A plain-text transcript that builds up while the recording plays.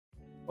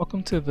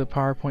Welcome to the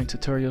PowerPoint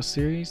tutorial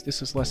series.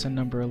 This is lesson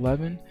number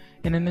 11,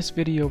 and in this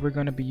video we're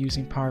going to be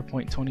using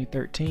PowerPoint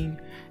 2013,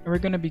 and we're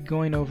going to be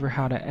going over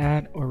how to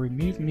add or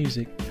remove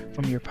music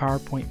from your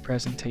PowerPoint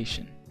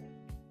presentation.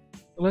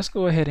 So let's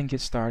go ahead and get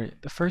started.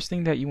 The first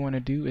thing that you want to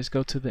do is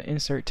go to the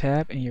Insert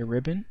tab in your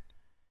ribbon,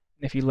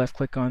 and if you left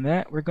click on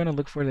that, we're going to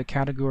look for the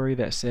category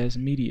that says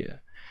Media.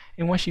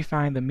 And once you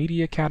find the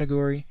Media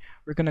category,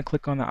 we're going to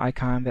click on the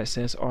icon that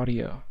says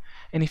Audio.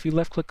 And if you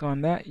left click on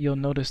that, you'll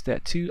notice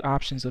that two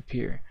options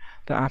appear.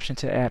 The option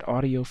to add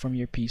audio from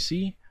your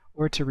PC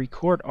or to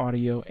record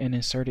audio and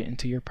insert it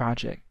into your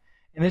project.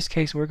 In this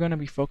case, we're going to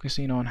be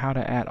focusing on how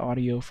to add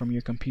audio from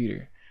your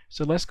computer.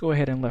 So let's go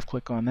ahead and left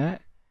click on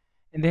that.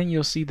 And then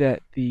you'll see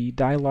that the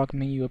dialog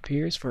menu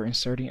appears for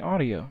inserting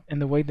audio.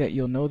 And the way that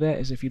you'll know that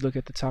is if you look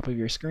at the top of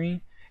your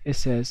screen, it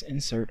says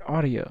Insert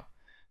Audio.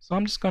 So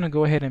I'm just going to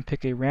go ahead and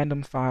pick a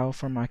random file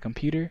from my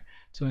computer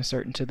to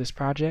insert into this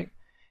project.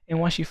 And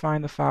once you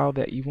find the file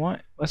that you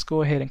want, let's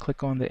go ahead and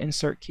click on the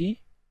Insert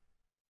key.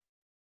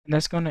 And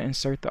that's going to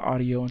insert the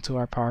audio into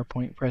our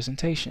PowerPoint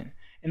presentation.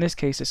 In this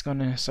case, it's going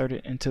to insert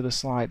it into the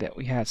slide that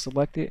we had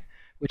selected,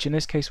 which in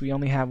this case we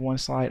only have one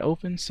slide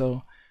open,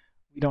 so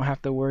we don't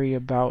have to worry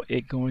about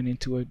it going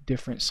into a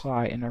different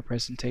slide in our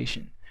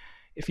presentation.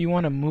 If you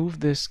want to move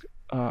this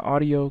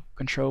audio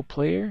control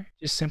player,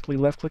 just simply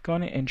left click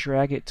on it and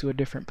drag it to a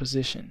different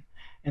position.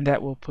 And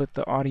that will put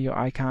the audio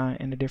icon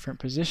in a different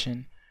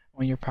position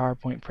on your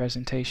PowerPoint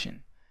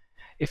presentation.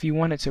 If you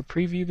wanted to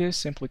preview this,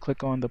 simply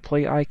click on the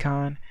play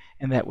icon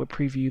and that would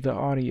preview the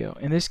audio.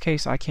 In this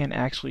case, I can't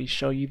actually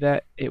show you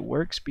that it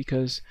works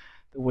because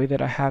the way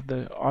that I have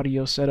the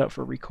audio set up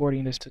for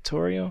recording this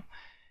tutorial,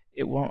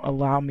 it won't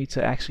allow me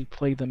to actually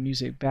play the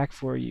music back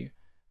for you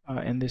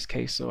in this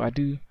case. So I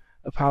do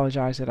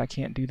apologize that I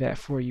can't do that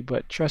for you,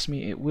 but trust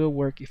me, it will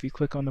work. If you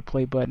click on the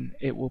play button,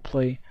 it will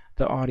play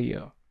the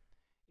audio.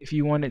 If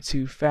you wanted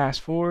to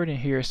fast forward and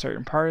hear a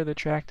certain part of the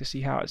track to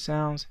see how it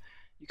sounds,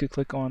 you could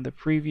click on the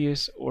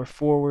previous or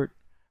forward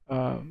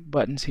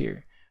buttons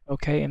here.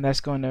 Okay, and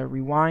that's going to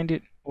rewind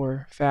it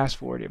or fast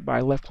forward it by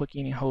left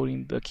clicking and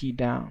holding the key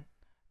down.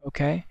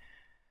 Okay,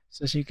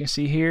 so as you can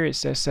see here, it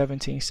says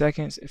 17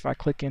 seconds. If I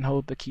click and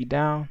hold the key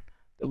down,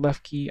 the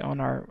left key on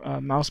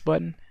our mouse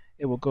button,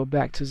 it will go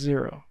back to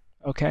 0.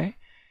 Okay,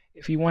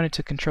 if you wanted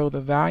to control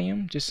the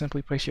volume, just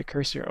simply place your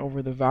cursor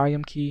over the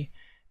volume key,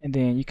 and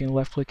then you can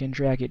left click and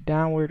drag it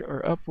downward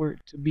or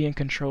upward to be in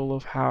control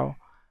of how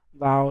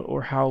loud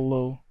or how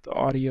low the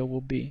audio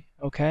will be.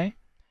 Okay,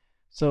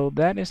 so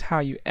that is how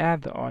you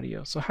add the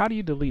audio. So how do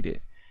you delete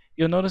it?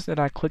 You'll notice that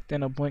I clicked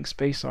in a blank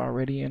space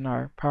already in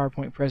our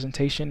PowerPoint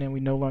presentation, and we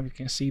no longer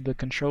can see the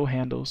control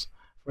handles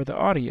for the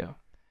audio.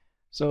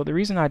 So the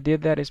reason I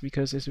did that is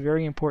because it's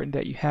very important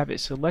that you have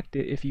it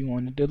selected if you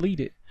want to delete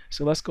it.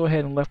 So let's go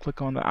ahead and left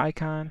click on the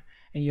icon,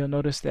 and you'll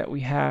notice that we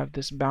have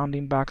this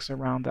bounding box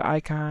around the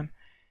icon.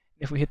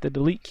 If we hit the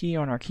delete key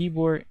on our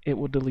keyboard, it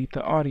will delete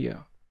the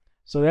audio.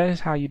 So that is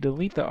how you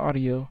delete the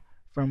audio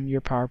from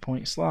your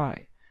PowerPoint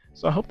slide.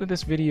 So I hope that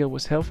this video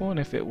was helpful, and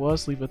if it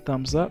was, leave a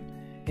thumbs up.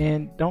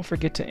 And don't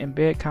forget to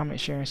embed, comment,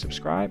 share, and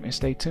subscribe, and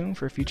stay tuned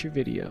for future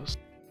videos.